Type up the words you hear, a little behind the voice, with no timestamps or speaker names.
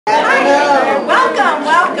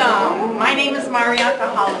My name is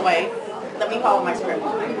Marianka Holloway. Let me follow my script.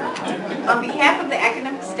 On behalf of the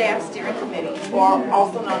Academic Staff Steering Committee, or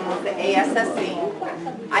also known as the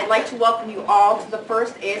ASSC, I'd like to welcome you all to the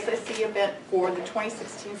first ASSC event for the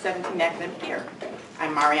 2016-17 academic year.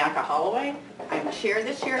 I'm Marianka Holloway. I'm chair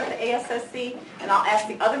this year of the ASSC, and I'll ask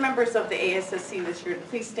the other members of the ASSC this year to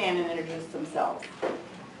please stand and introduce themselves.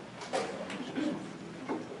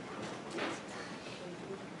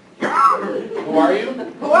 Who are you?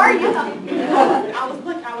 Who are you?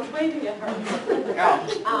 I was waving at her.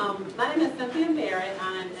 Oh. My name is Cynthia Merritt.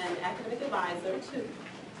 I'm an academic advisor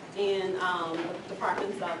in the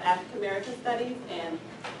departments of African American Studies and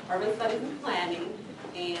Urban Studies and Planning,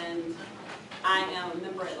 and I am a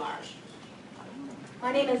member at large.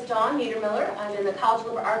 My name is Dawn Niedermiller. I'm in the College of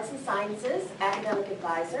Liberal Arts and Sciences, academic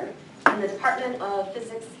advisor in the Department of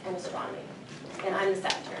Physics and Astronomy, and I'm the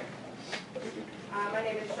secretary. My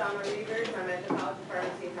name is Shauna Reavers. I'm at the College of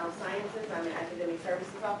Pharmacy and Health Sciences. I'm an academic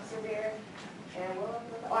services officer there. And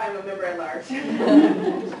I'm a member at large.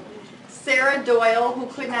 Sarah Doyle, who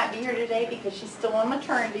could not be here today because she's still on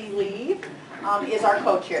maternity leave, is our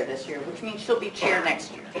co-chair this year, which means she'll be chair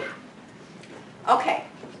next year. Okay,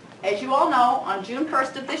 as you all know, on June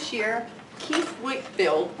 1st of this year, Keith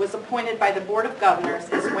Whitfield was appointed by the Board of Governors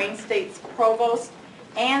as Wayne State's Provost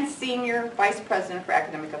and Senior Vice President for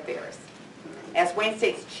Academic Affairs. As Wayne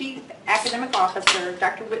State's Chief Academic Officer,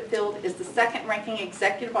 Dr. Whitfield is the second-ranking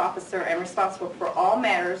executive officer and responsible for all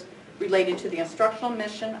matters related to the instructional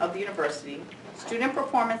mission of the university, student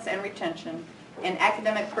performance and retention, and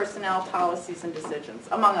academic personnel policies and decisions,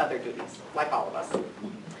 among other duties, like all of us.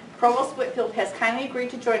 Provost Whitfield has kindly agreed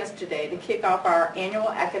to join us today to kick off our annual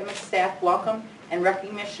Academic Staff Welcome and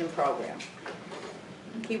Recognition Program.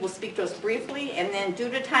 He will speak to us briefly, and then, due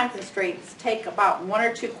to time constraints, take about 1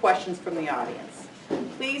 or 2 questions from the audience.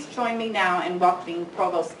 Please join me now in welcoming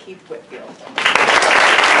Provost Keith Whitfield.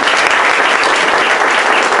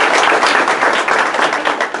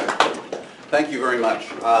 Thank you very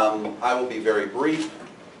much. I will be very brief.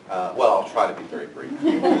 Well, I'll try to be very brief.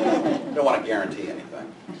 Don't want to guarantee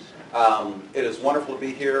anything. It is wonderful to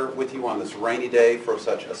be here with you on this rainy day for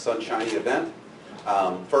such a sunshiny event.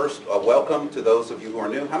 First, a welcome to those of you who are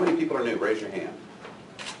new. How many people are new? Raise your hand.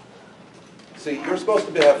 See, you're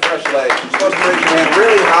supposed to have fresh legs. You're supposed to raise your hand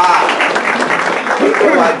really high.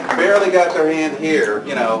 People like barely got their hand here.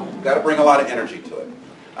 You know, got to bring a lot of energy to it.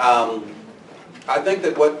 I think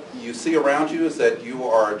that what you see around you is that you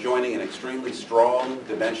are joining an extremely strong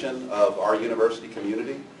dimension of our university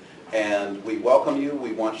community, and we welcome you.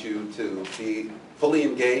 We want you to be fully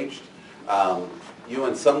engaged. You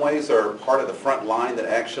in some ways are part of the front line that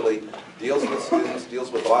actually deals with students, deals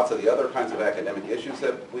with lots of the other kinds of academic issues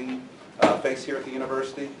that we face here at the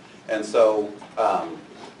university. And so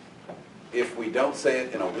if we don't say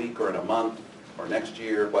it in a week or in a month or next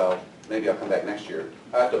year, well, maybe I'll come back next year.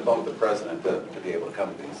 I have to bump the president to be able to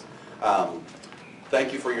come to these.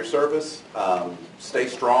 Thank you for your service. Stay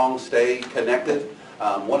strong, stay connected.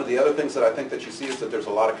 One of the other things that I think that you see is that there's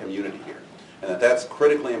a lot of community here, and that's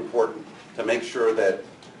critically important to make sure that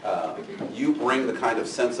you bring the kind of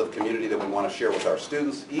sense of community that we want to share with our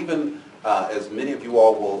students. Even as many of you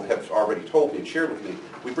all will have already told me and shared with me,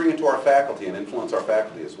 we bring it to our faculty and influence our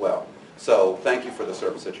faculty as well. So thank you for the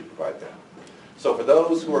service that you provide there. So for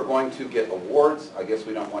those who are going to get awards, I guess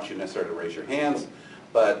we don't want you necessarily to raise your hands,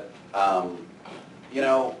 but you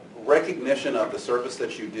know, recognition of the service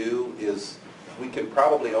that you do is, we can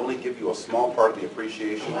probably only give you a small part of the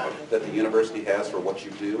appreciation that the university has for what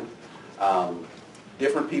you do.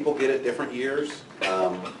 Different people get it different years,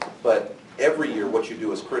 but every year what you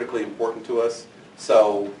do is critically important to us.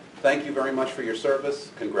 So thank you very much for your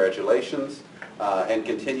service. Congratulations, and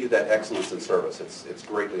continue that excellence in service. It's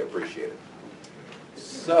greatly appreciated.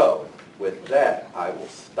 So with that, I will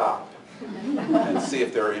stop and see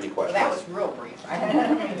if there are any questions. Well, that was real brief.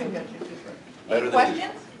 Any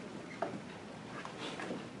questions?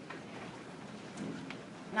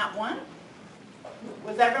 Not one?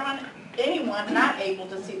 Was anyone not able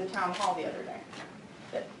to see the town hall the other day?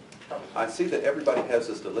 I see that everybody has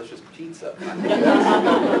this delicious pizza. I think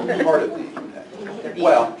that's part of the impact.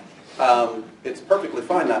 Well, it's perfectly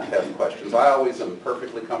fine not to have questions. I always am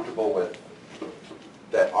perfectly comfortable with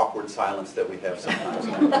that awkward silence that we have sometimes.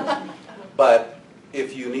 But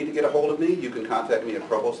if you need to get a hold of me, you can contact me at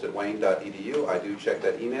provost@wayne.edu. I do check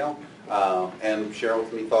that email and share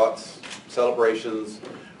with me thoughts, celebrations,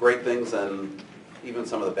 great things, and even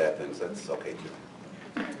some of the bad things. That's okay too.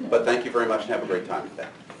 But thank you very much and have a great time today.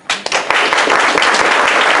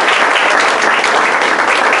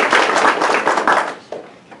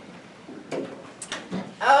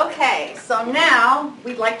 Okay. Okay, so now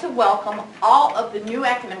we'd like to welcome all of the new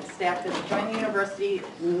academic staff that have joined the university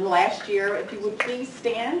last year. If you would please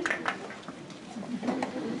stand.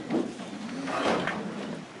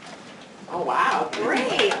 Oh, wow,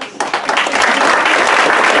 great.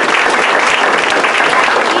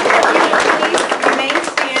 Please remain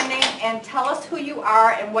standing and tell us who you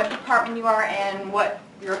are and what department you are and what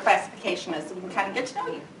your classification is so we can kind of get to know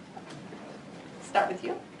you. Start with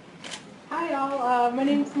you. Hi all, my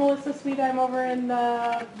name is Melissa Sweet. I'm over in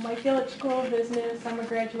the Mike Illich School of Business. I'm a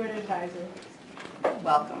graduate advisor.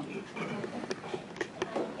 Welcome.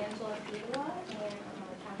 I'm Angela Figueroa, and I'm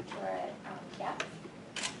a counselor at CAP.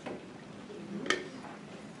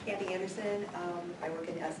 Kathy Anderson, I work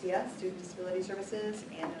in SDS, Student Disability Services,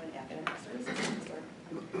 and I'm an academic services counselor.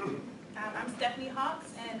 I'm Stephanie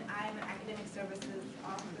Hawks, and I'm an academic services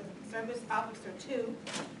officer too,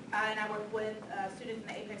 and I work with students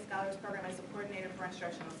in the APEX Scholars Program as a coordinator for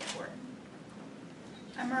instructional support.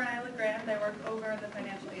 I'm Mariah LeGrand. I work over the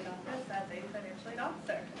financial aid office as a financial aid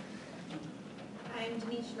officer. I'm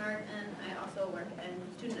Denise Schnart, and I also work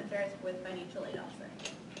in student affairs with financial aid officer.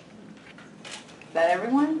 Is that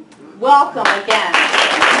everyone? Welcome again.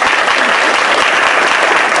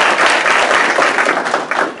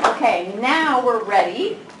 Okay, now we're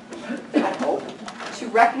ready, I hope, to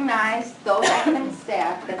recognize those academic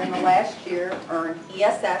staff that in the last year earned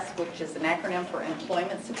ESS, which is an acronym for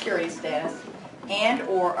Employment Security Status, and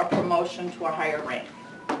or a promotion to a higher rank.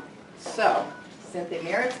 So, Cynthia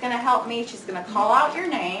Merritt's going to help me. She's going to call out your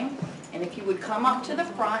name, and if you would come up to the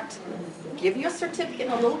front, give you a certificate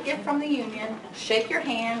and a little gift from the union, shake your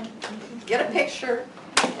hand, get a picture,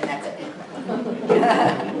 and that's it.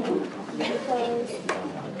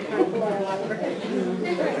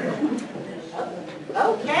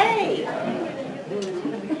 Okay.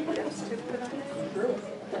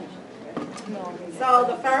 So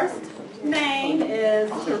the first name is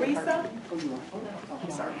Teresa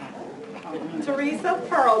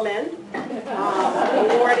Perlman,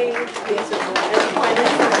 awarding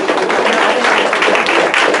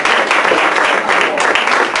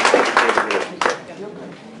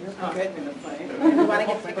You want to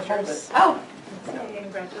get pictures? Oh.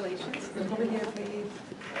 Congratulations. Over here, please.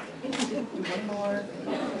 One more.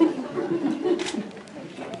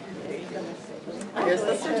 Here's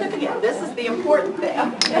the certificate. This is the important thing.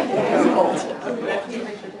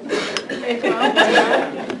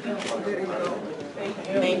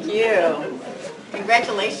 Thank you.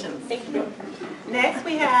 Congratulations. Thank you. Next,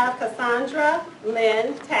 we have Cassandra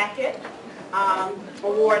Lynn Tackett,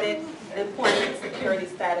 awarded employment security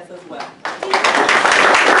status as well.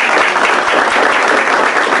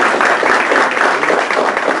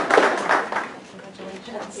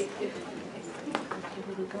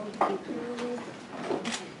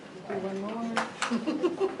 One more.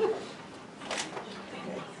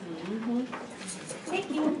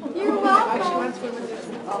 You're welcome.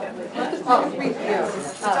 Oh, three, yeah.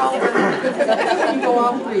 Go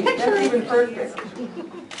all three. That's even perfect.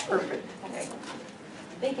 Perfect.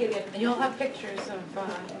 Thank you. And you'll have pictures of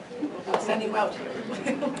sending out to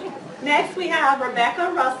you. Next, we have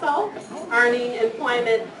Rebecca Russell, earning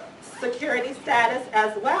employment security status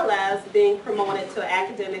as well as being promoted to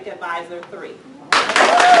Academic Advisor 3.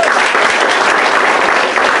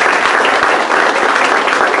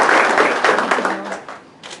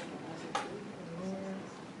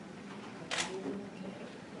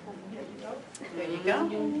 There you go.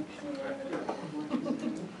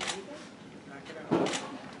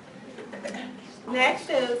 Next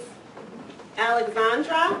is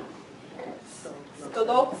Alexandra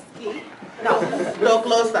Stolowski. No,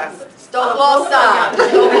 Stoklosa. Stoklosa.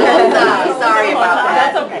 Sorry about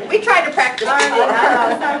that. That's okay. We tried to practice.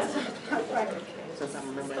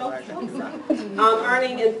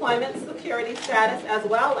 Earning employment security status as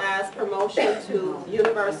well as promotion to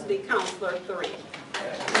University Counselor 3.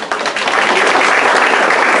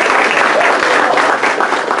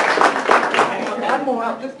 One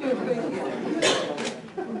more. Just do it again.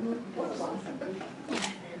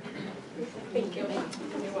 Thank you.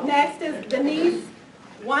 Next is Denise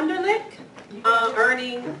Wunderlich,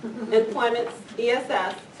 earning employment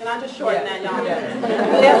ESS, and I just shorten that, y'all.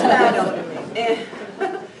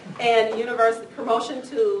 ESS and university promotion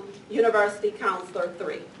to University Counselor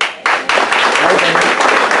 3.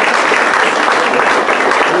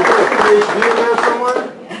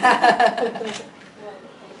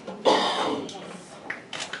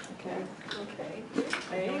 Okay.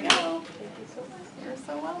 There you go. Thank you so much. You're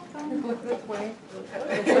so welcome. Look this way.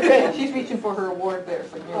 Okay, she's reaching for her award there,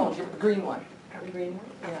 so you give her the green one. The green one?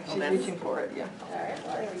 Yeah, she's reaching for it, yeah. All right,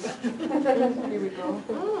 there we go. Here we go.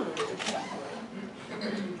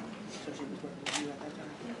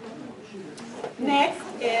 Next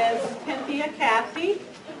is Cynthia Cathy,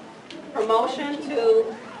 promotion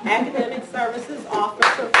to Academic Services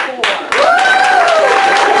Officer 4.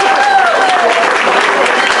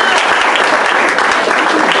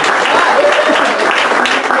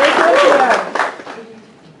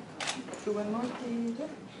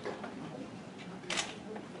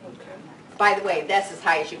 By the way, that's as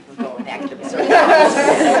high as you can go in academic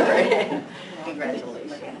services.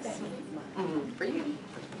 Congratulations. For you.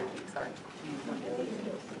 Sorry.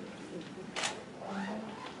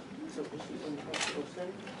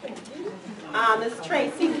 Ms.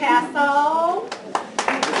 Tracy Castle.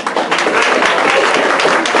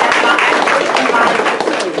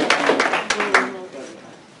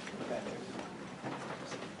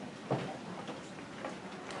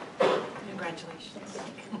 Congratulations.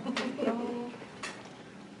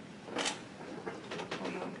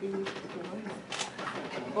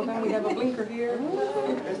 Well, now we have a blinker here.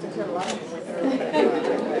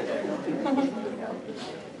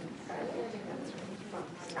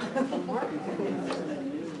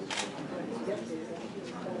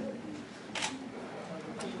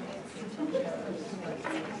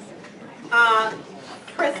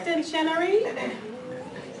 Kristen Chenery.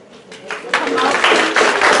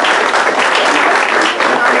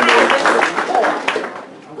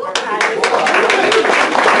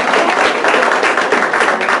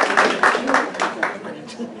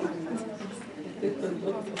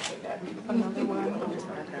 Another one.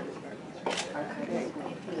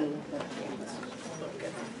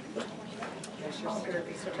 There's your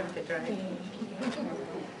certificate, right?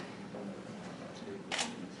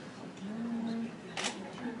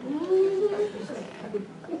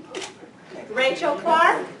 Rachel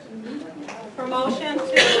Clark, promotion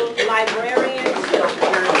to librarian 2.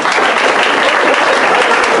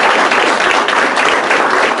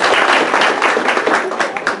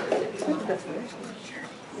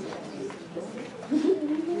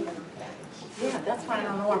 Yeah, that's fine. I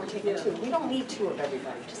don't know why we're taking 2. We don't need 2 of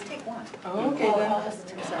everybody. Just take 1. Okay, then.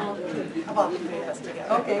 How about the 3 of us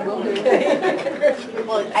together? Okay, we'll do.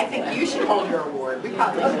 Well, I think you should hold your award. We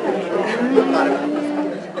probably should.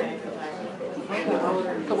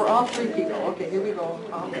 So we're all 3 people. Okay, here we go.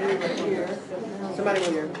 All 3 right here. Somebody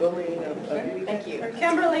when you're bullying. Thank you.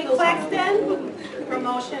 Kimberly Claxton,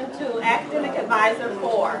 promotion to academic advisor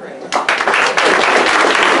 4.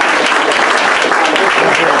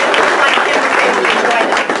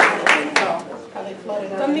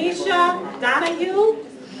 Tamisha Donahue,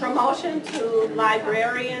 promotion to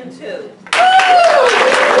librarian 2.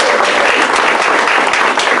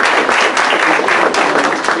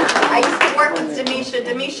 I used to work with Demisha.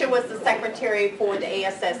 Demisha was the secretary for the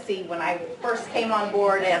ASSC when I first came on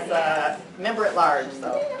board as a member at large.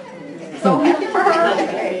 So happy for her.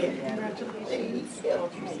 Okay. Congratulations.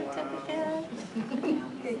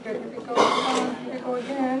 Okay, good. Here we go. Here we go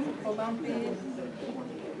again. Hold on, please.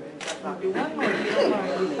 I'll do one more if you don't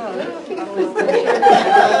mind, because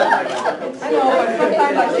I know, but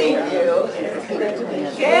sometimes I think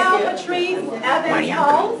Gail Patrice Evans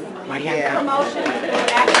Holmes, promotion to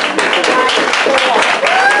academic advisor 4.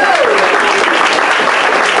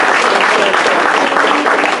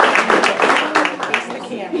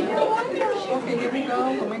 Okay, here we go.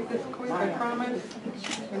 We'll make this quick, I promise.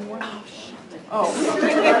 In one. Oh.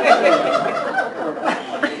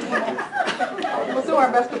 We'll do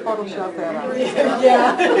our best to Photoshop that out.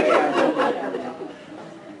 Yeah.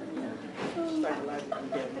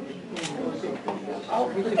 Oh,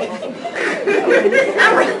 we should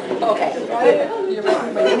Okay. You're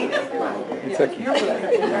ready? It's okay. You're good.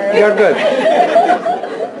 You're good.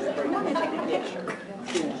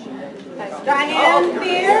 Diane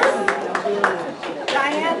Fears.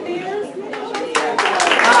 Diane Fears.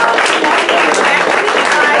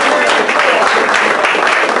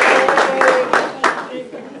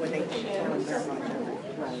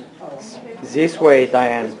 This way,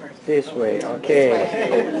 Diane. This way. Okay.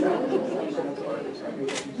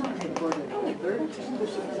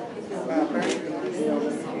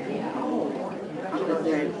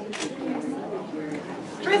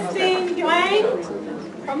 Christine Yang,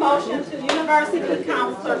 promotion to University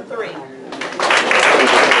Counselor 3.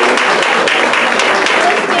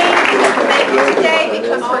 Christine couldn't make it today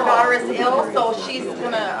because her daughter is ill, so she's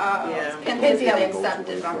gonna Cynthia's gonna accept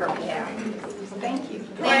it on her behalf. Thank you.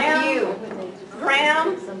 Thank you. Graham.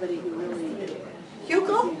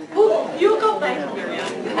 Hugo? Hugo, thank you, Miriam.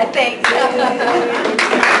 I think.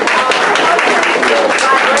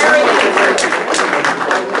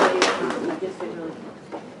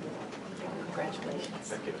 Congratulations.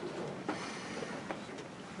 Thank you.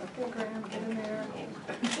 Okay, Graham, get in there.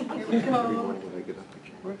 Here we go.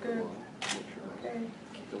 We're good.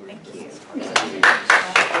 Thank you.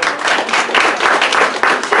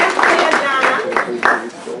 Donna,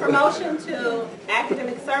 promotion to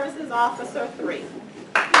Academic Services Officer 3.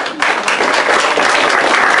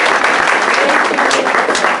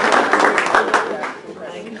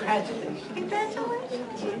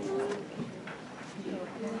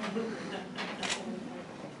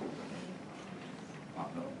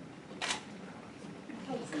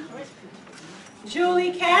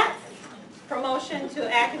 Julie Katz, promotion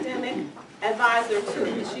to Academic Advisor 2.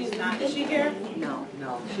 Is she here? No,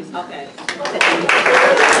 she's Okay.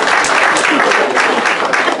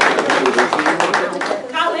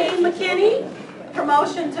 Colleen McKinney,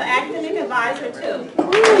 promotion to Academic Advisor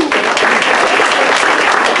 2.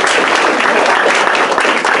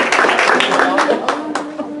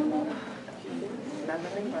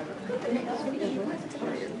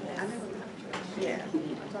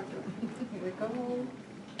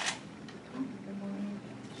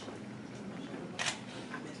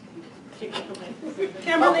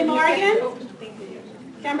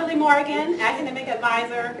 Kimberly Morgan, Academic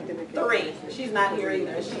Advisor 3. She's not here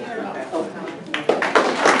either. Is she here?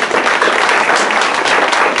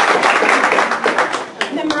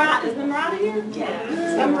 Is Nimrata here?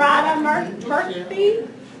 Yes. Nimrata Murthy,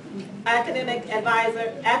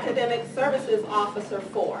 Academic Services Officer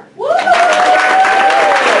 4. Woo!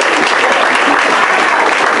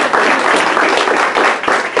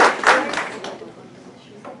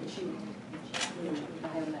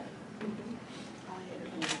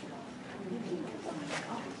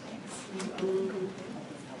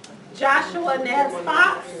 Joshua Nez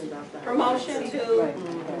Fox, promotion to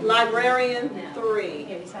Librarian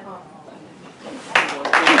 3.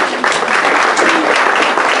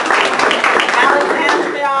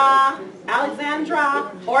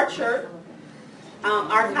 Alexandra Orchard,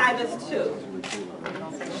 Archivist 2.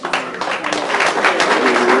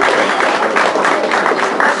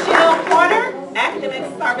 Michelle Porter, Academic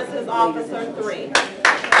Services Officer 3.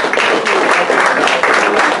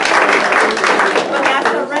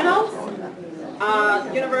 Vanessa Reynolds,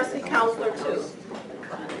 University Counselor 2.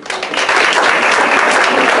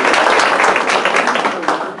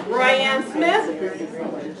 Ryan Smith,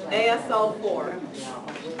 ASO 4.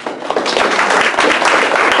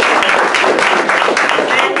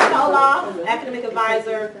 Sandy Koloff, Academic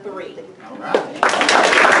Advisor 3.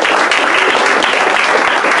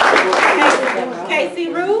 Casey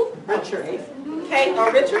Rue, Richard.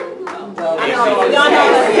 Richard? Everybody.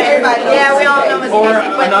 Yeah, we all know Miss Or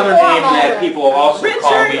Casey, another name that people will also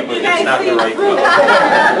call me, but it's not the right name.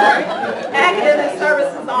 Academic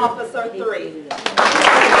Services Officer 3.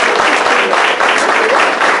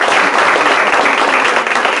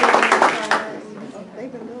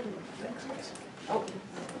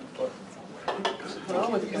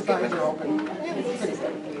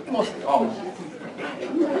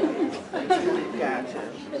 Gotcha.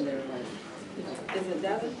 Is it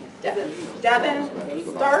Devin? Devin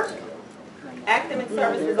Stark, Academic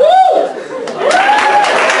Services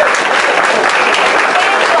Officer.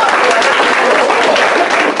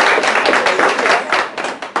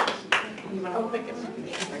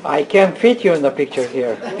 I can't fit you in the picture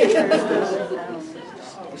here.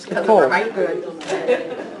 Oh. Right, good.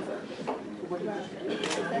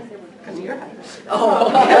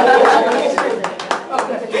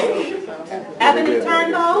 Ebony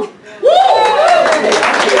Turnbull.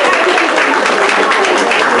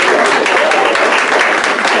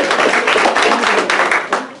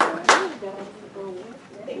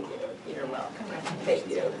 You're welcome. Thank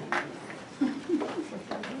you.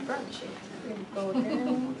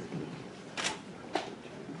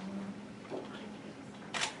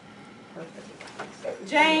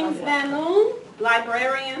 James Van Loon,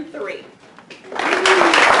 Librarian 3.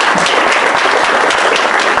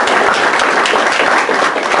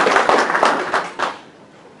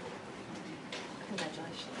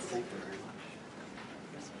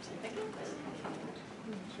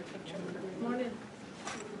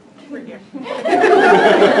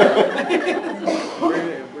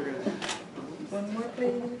 One more,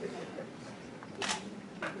 please.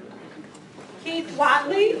 Keith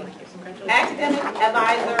Watley, Academic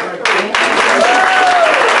Advisor 3.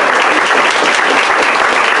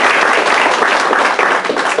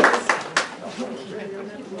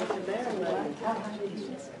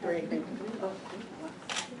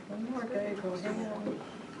 One more, okay, go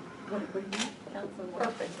ahead.3.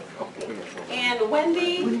 And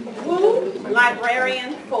Wendy Wu,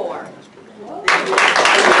 Librarian 4.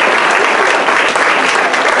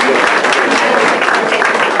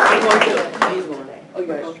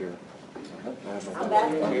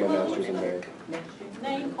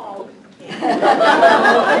 Name called.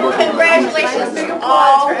 Congratulations to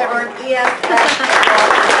all who earned ESS.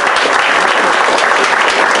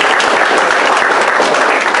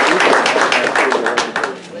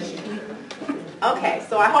 Okay,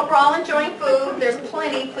 so I hope we're all enjoying food. There's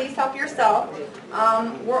plenty. Please help yourself.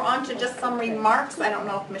 We're on to just some remarks. I don't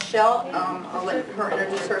know if Michelle, I'll let her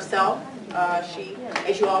introduce herself. She,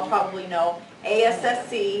 as you all probably know,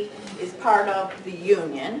 ASSC is part of the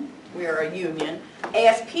union. We are a union.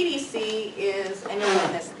 ASPDC is, and you'll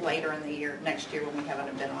learn this later in the year, next year when we have an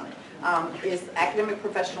event on it, is Academic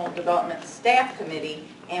Professional Development Staff Committee,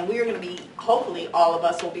 and we are going to be, hopefully all of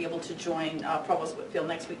us will be able to join Provost Whitfield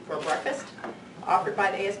next week for a breakfast offered by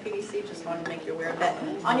the ASPDC. Just wanted to make you aware of that.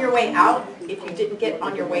 On your way out, if you didn't get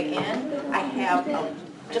on your way in, I have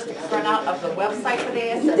just a printout of the website for the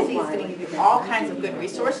ASSC. It's going to give you all kinds of good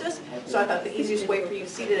resources. So I thought the easiest way for you to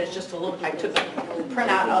see that is just a look. I took a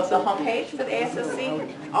printout of the homepage for the ASSC.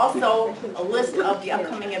 Also, a list of the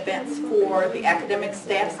upcoming events for the Academic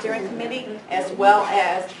Staff Steering Committee, as well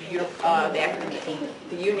as the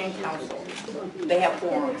Union Council. They have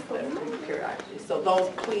forums periodically. So those,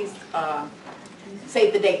 please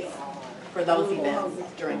save the dates for those events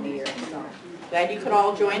during the year. So glad you could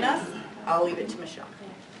all join us. I'll leave it to Michelle.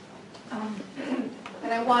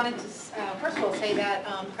 And I wanted to, first of all, say that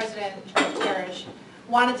President Charles Parrish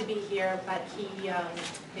wanted to be here, but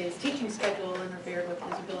his teaching schedule interfered with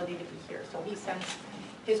his ability to be here, so he sends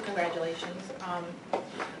his congratulations.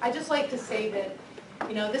 I'd just like to say that,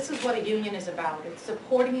 you know, this is what a union is about. It's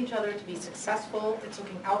supporting each other to be successful. It's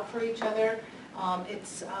looking out for each other.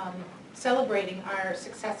 It's celebrating our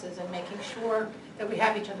successes and making sure that we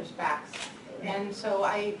have each other's backs. And so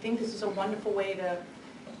I think this is a wonderful way to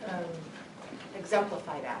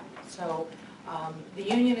exemplify that. So the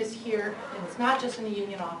union is here, and it's not just in the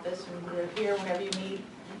union office, and we're here whenever you need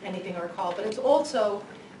anything or call, but it's also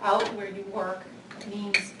out where you work. It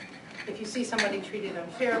means if you see somebody treated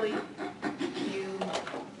unfairly, you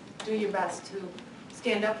do your best to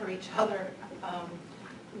stand up for each other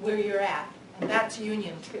where you're at, and that's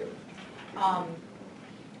union too.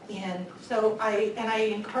 And so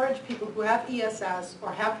I encourage people who have ESS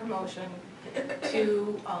or have promotion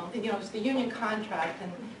to, you know, it's the union contract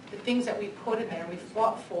and the things that we put in there, we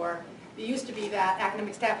fought for. It used to be that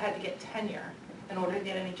academic staff had to get tenure in order to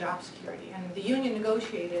get any job security, and the union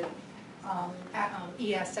negotiated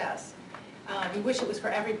ESS. We wish it was for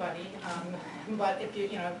everybody, but if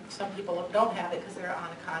you know, some people don't have it because they're on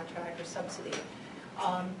a contract or subsidy.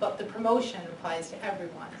 But the promotion applies to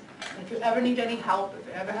everyone. And if you ever need any help, if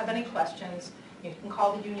you ever have any questions, you can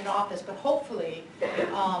call the union office, but hopefully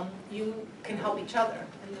you can help each other.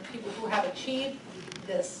 And the people who have achieved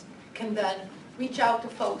this can then reach out to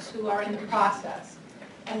folks who are in the process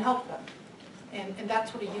and help them. And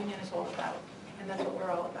that's what a union is all about. And that's what we're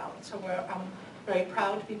all about. So I'm very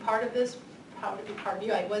proud to be part of this, proud to be part of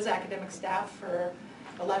you. I was academic staff for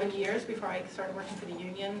 11 years before I started working for the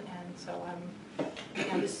union, and so you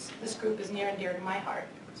know, this group is near and dear to my heart.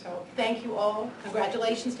 So thank you all.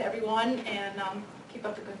 Congratulations to everyone, and keep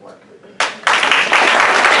up the good work.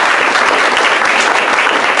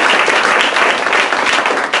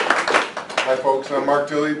 Hi folks, I'm Mark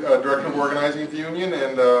Tilley, Director of Organizing at the Union,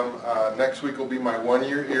 and next week will be my 1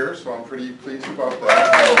 year here, so I'm pretty pleased about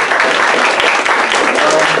that.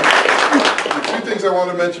 The two things I want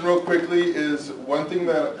to mention real quickly is one thing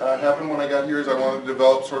that happened when I got here is I wanted to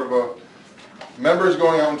develop sort of a members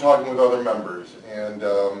going out and talking with other members, and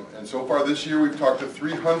so far this year we've talked to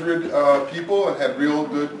 300 people and had real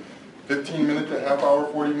good 15-minute to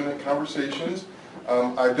half-hour, 40-minute conversations.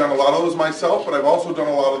 I've done a lot of those myself, but I've also done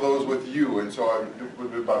a lot of those with you, and so I've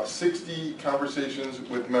did about 60 conversations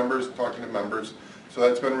with members, talking to members, so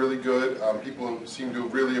that's been really good. People seem to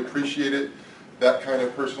have really appreciated that kind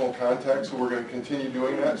of personal contact, so we're going to continue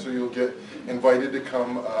doing that, so you'll get invited to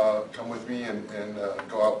come with me and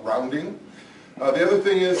go out rounding. The other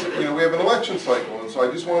thing is, you know, we have an election cycle, and so I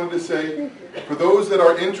just wanted to say, for those that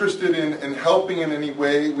are interested in helping in any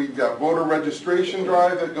way, we've got voter registration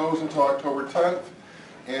drive that goes until October 10th,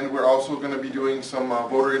 and we're also going to be doing some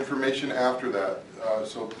voter information after that.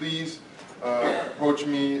 So please approach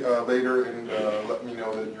me later and let me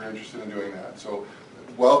know that you're interested in doing that. So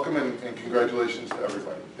welcome and congratulations to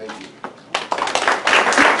everybody. Thank you.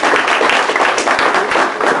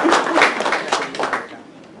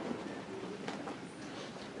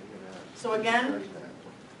 So again,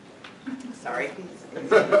 sorry,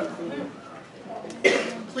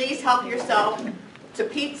 please help yourself to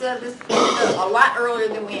pizza. This is a lot earlier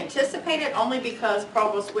than we anticipated, only because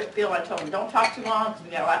Provost Whitfield, I told him, don't talk too long because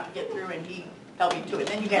we got a lot to get through, and he held me to it.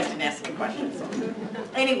 Then you guys can ask me questions.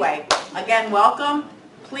 Anyway, again, welcome.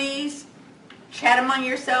 Please chat among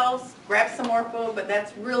yourselves, grab some more food, but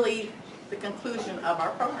that's really the conclusion of our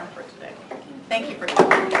program for today. Thank you for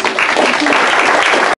coming.